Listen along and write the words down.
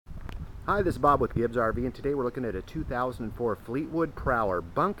Hi, this is Bob with Gibbs RV, and today we're looking at a 2004 Fleetwood Prowler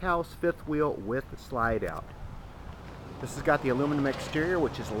bunkhouse fifth wheel with slide out. This has got the aluminum exterior,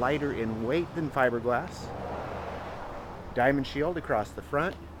 which is lighter in weight than fiberglass. Diamond shield across the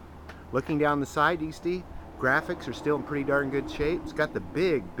front. Looking down the side, you see graphics are still in pretty darn good shape. It's got the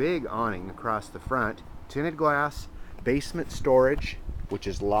big awning across the front. Tinted glass, basement storage, which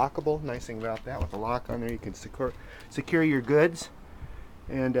is lockable. Nice thing about that, with a lock on there, you can secure your goods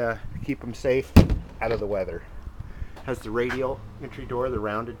and keep them safe out of the weather. Has the radial entry door, the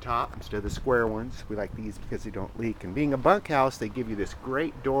rounded top instead of the square ones. We like these because they don't leak. And being a bunkhouse, they give you this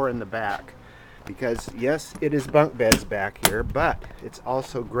great door in the back because yes, it is bunk beds back here, but it's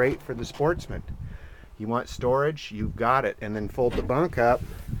also great for the sportsman. You want storage, you've got it. And then fold the bunk up,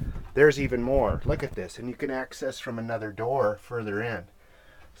 there's even more. Look at this, and you can access from another door further in.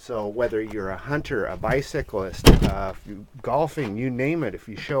 So whether you're a hunter, a bicyclist, golfing, you name it, if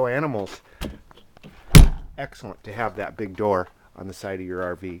you show animals, excellent to have that big door on the side of your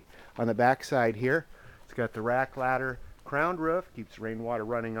RV. On the back side here, it's got the rack ladder, crowned roof, keeps rainwater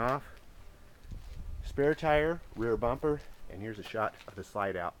running off, spare tire, rear bumper, and here's a shot of the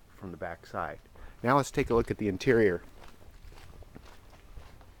slide out from the back side. Now let's take a look at the interior.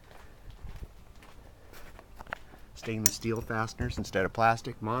 Stainless steel fasteners instead of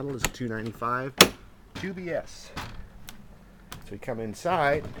plastic. Model is $295 2BS. So we come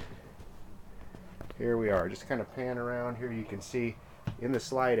inside. Here we are. Just kind of pan around here. You can see in the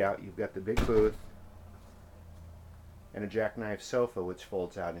slide out you've got the big booth and a jackknife sofa which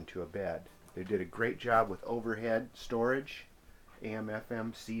folds out into a bed. They did a great job with overhead storage, AM,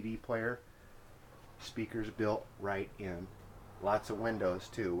 FM, CD player, speakers built right in. Lots of windows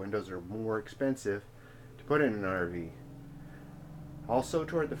too. Windows are more expensive to put in an RV. Also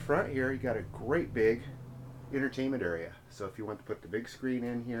toward the front here, you got a great big entertainment area. So if you want to put the big screen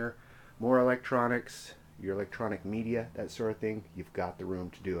in here, more electronics, your electronic media, that sort of thing, you've got the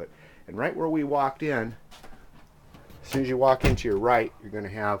room to do it. And right where we walked in, as soon as you walk into your right, you're going to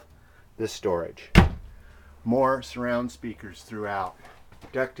have this storage. More surround speakers throughout.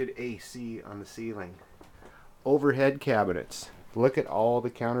 Ducted AC on the ceiling. Overhead cabinets. Look at all the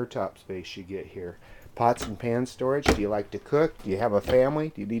countertop space you get here. Pots and pan storage. Do you like to cook? Do you have a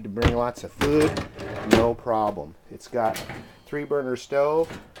family? Do you need to bring lots of food? No problem. It's got 3-burner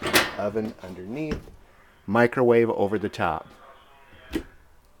stove, oven underneath, microwave over the top.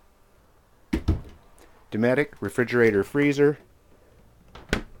 Dometic refrigerator freezer.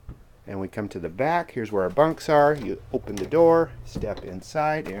 And we come to the back. Here's where our bunks are. You open the door, step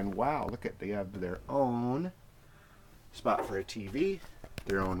inside, and wow, look at, they have their own spot for a TV,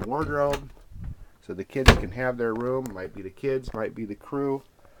 their own wardrobe. So the kids can have their room. Might be the kids, might be the crew,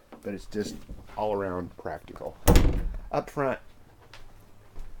 but it's just all around practical. Up front,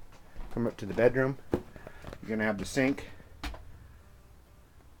 come up to the bedroom. You're going to have the sink,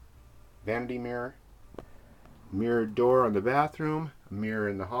 vanity mirror, mirrored door on the bathroom, a mirror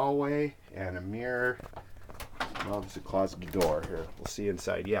in the hallway, and a mirror. Well, there's a closet door here. We'll see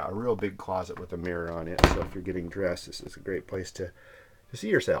inside. Yeah, a real big closet with a mirror on it. So if you're getting dressed, this is a great place to see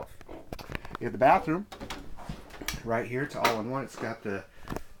yourself. You have the bathroom right here. It's all in one. It's got the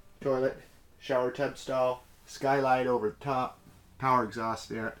toilet, shower tub stall, skylight over the top, power exhaust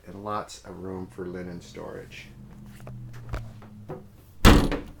vent, and lots of room for linen storage.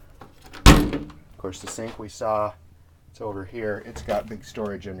 Of course, the sink we saw, it's over here. It's got big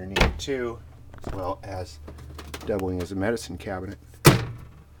storage underneath too, as well as doubling as a medicine cabinet.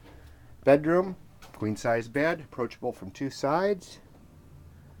 Bedroom, queen size bed, approachable from two sides.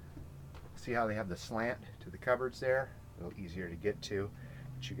 See how they have the slant to the cupboards there? A little easier to get to.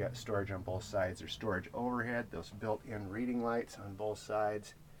 But you got storage on both sides. There's storage overhead, those built-in reading lights on both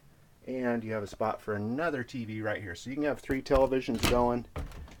sides. And you have a spot for another TV right here. So you can have 3 televisions going.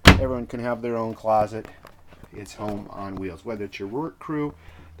 Everyone can have their own closet. It's home on wheels. Whether it's your work crew,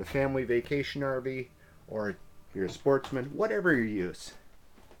 the family vacation RV, or you're a sportsman, whatever your use.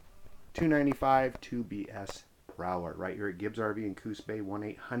 $295 2BS Prowler right here at Gibbs RV in Coos Bay.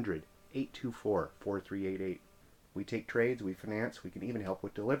 1-800-824-4388. We take trades, we finance, we can even help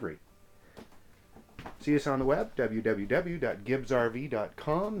with delivery. See us on the web,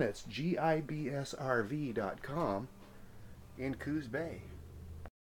 www.gibbsrv.com. That's GIBSRV.com in Coos Bay.